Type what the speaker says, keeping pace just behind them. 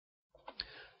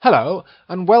Hello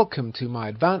and welcome to my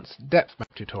advanced depth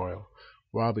map tutorial,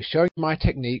 where I'll be showing you my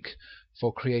technique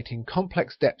for creating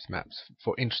complex depth maps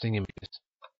for interesting images.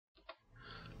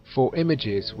 For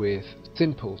images with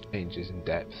simple changes in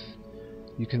depth,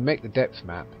 you can make the depth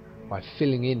map by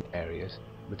filling in areas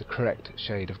with the correct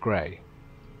shade of grey.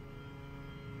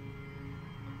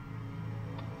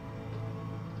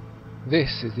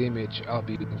 This is the image I'll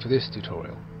be using for this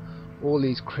tutorial. All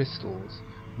these crystals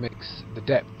makes the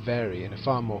depth vary in a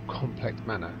far more complex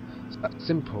manner, so that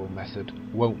simple method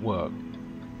won't work.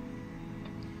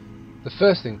 The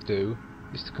first thing to do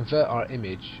is to convert our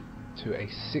image to a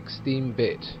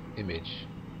 16-bit image.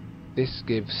 This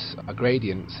gives our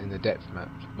gradients in the depth map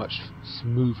a much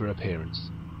smoother appearance.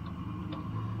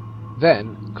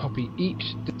 Then copy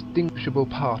each distinguishable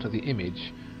part of the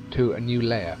image to a new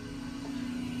layer.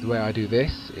 The way I do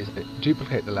this is to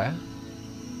duplicate the layer.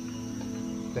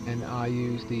 Then I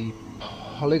use the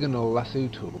polygonal lasso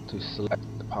tool to select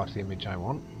the part of the image I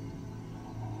want,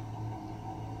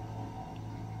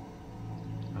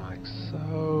 like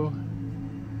so.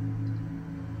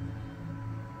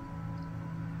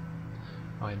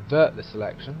 I invert the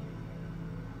selection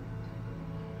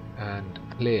and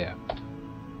clear.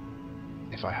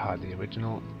 If I hide the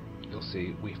original, you'll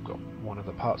see we've got one of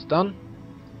the parts done.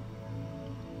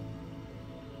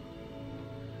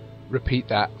 Repeat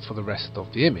that for the rest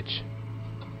of the image.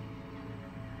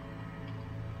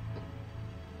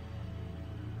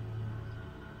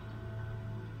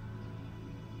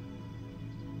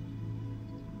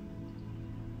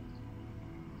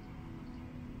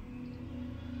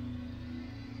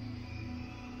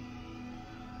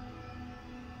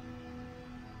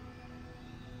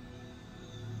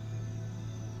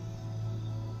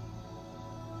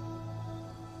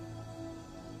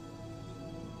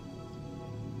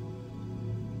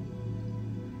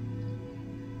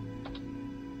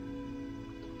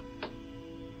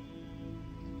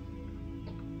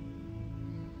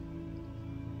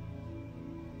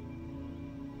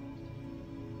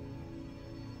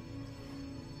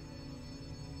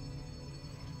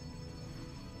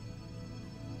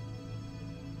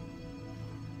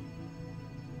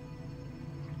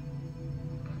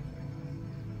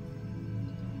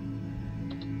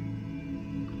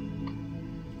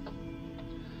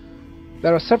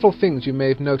 There are several things you may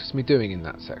have noticed me doing in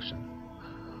that section.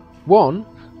 One,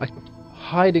 I kept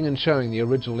hiding and showing the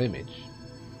original image.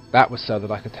 That was so that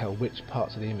I could tell which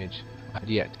parts of the image I had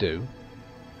yet to do.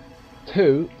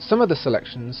 Two, some of the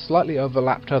selections slightly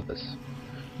overlapped others.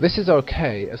 This is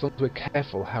okay as long as we're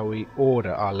careful how we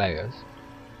order our layers.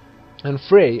 And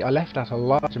three, I left out a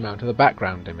large amount of the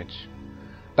background image.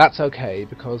 That's okay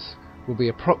because we'll be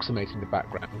approximating the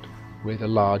background with a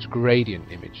large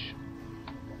gradient image.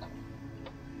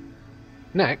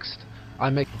 Next, I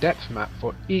make a depth map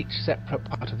for each separate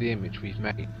part of the image we've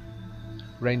made,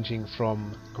 ranging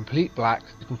from complete black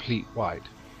to complete white.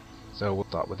 So we'll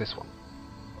start with this one.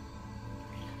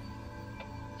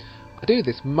 I do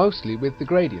this mostly with the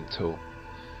gradient tool,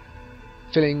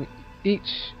 filling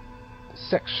each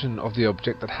section of the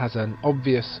object that has an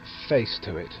obvious face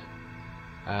to it,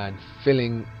 and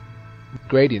filling the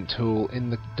gradient tool in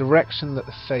the direction that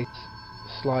the face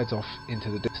slides off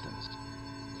into the distance.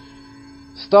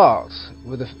 Start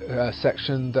with a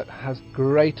section that has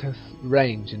greatest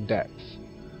range in depth,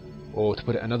 or to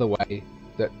put it another way,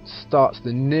 that starts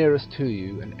the nearest to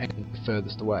you and ends the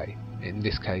furthest away, in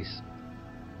this case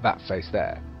that face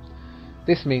there.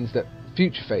 This means that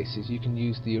future faces you can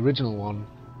use the original one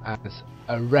as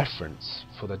a reference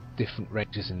for the different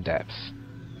ranges in depth.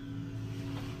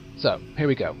 So here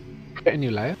we go. Create a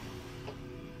new layer,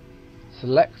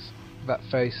 select that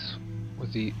face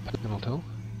with the polygonal tool,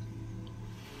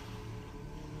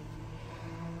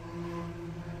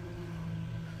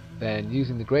 then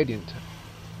using the gradient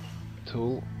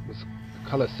tool with the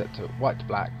colour set to white to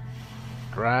black,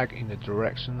 drag in the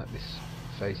direction that this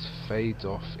face fades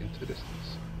off into the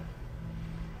distance.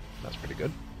 That's pretty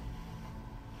good.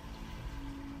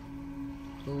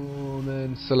 And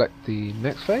then select the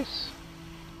next face.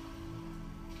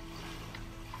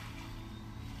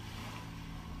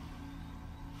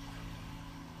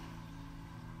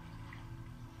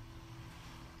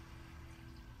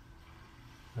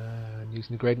 And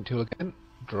using the gradient tool again,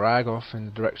 drag off in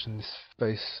the direction this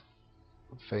face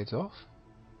fades off.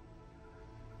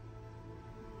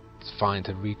 It's fine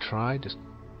to retry, just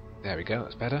there we go,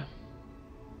 that's better.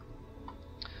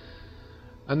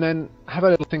 And then have a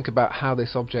little think about how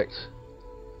this object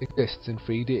exists in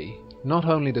 3D. Not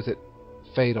only does it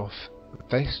fade off the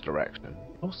face direction,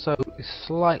 also is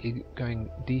slightly going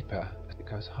deeper as it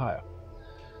goes higher.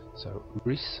 So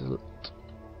reselect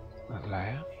that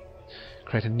layer,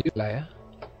 create a new layer,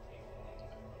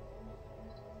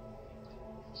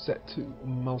 set to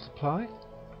multiply,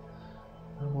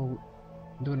 and we'll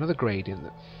do another gradient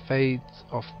that fades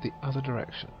off the other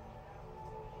direction,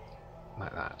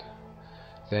 like that.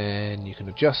 Then you can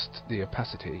adjust the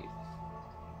opacity.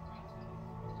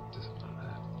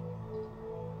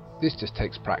 This just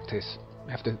takes practice.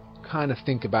 You have to kind of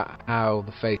think about how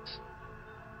the face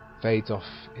fades off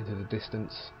into the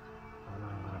distance. And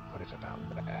I'm going to put it about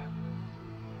there.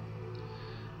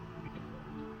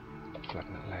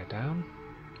 Flatten that layer down.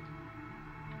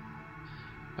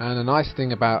 And a nice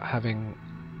thing about having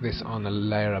this on a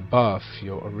layer above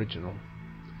your original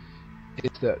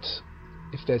is that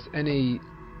if there's any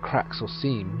cracks or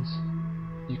seams,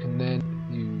 you can then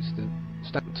use the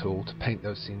stamp tool to paint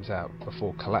those seams out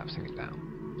before collapsing it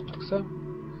down, like so.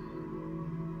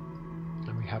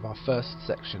 And we have our first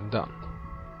section done.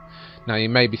 Now you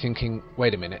may be thinking,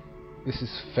 wait a minute, this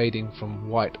is fading from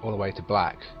white all the way to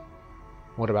black.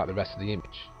 What about the rest of the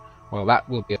image? Well, that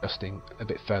will be adjusting a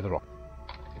bit further on.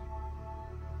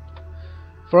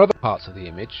 For other parts of the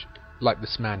image, like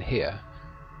this man here,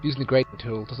 using the gradient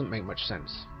tool doesn't make much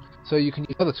sense. So you can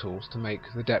use other tools to make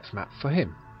the depth map for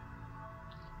him.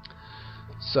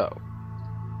 So,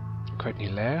 create a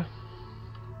new layer.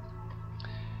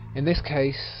 In this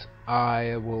case,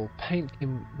 I will paint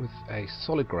him with a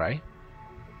solid grey,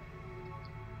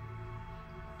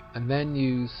 and then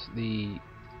use the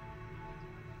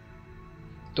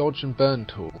dodge and burn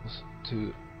tools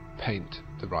to paint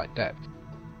the right depth.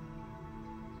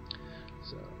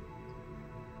 So,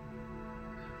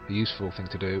 the useful thing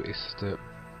to do is to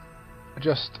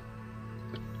adjust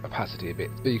the opacity a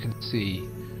bit so you can see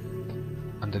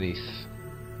underneath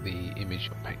the image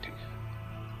you're painting.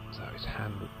 So his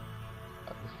hand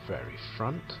at the very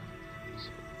front. So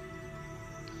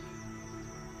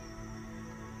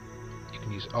you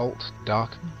can use Alt to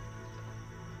darken.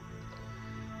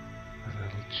 And a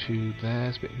little tube there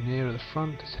is a bit nearer the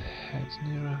front, his head's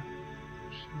nearer.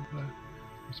 Shoulder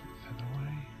is a bit further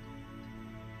away.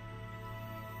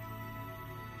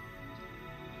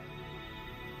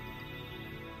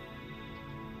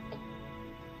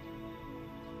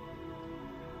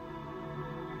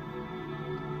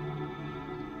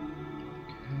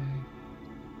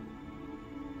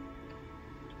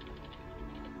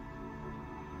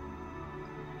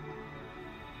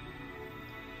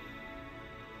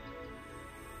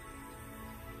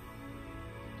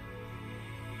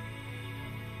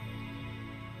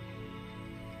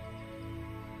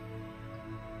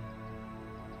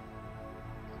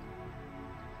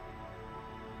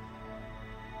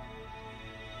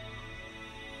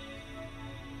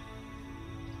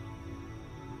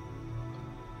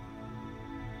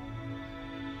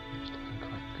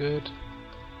 Good.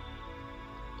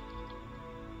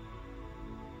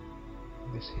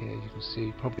 This here you can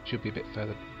see probably should be a bit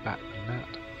further back than that.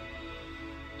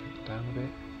 Take it down a bit.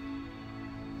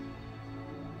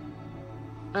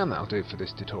 And that'll do it for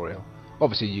this tutorial.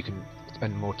 Obviously you can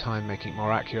spend more time making it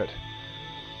more accurate,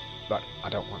 but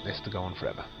I don't want this to go on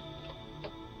forever.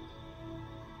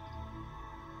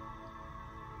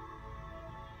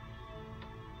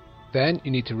 Then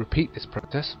you need to repeat this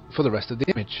process for the rest of the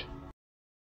image.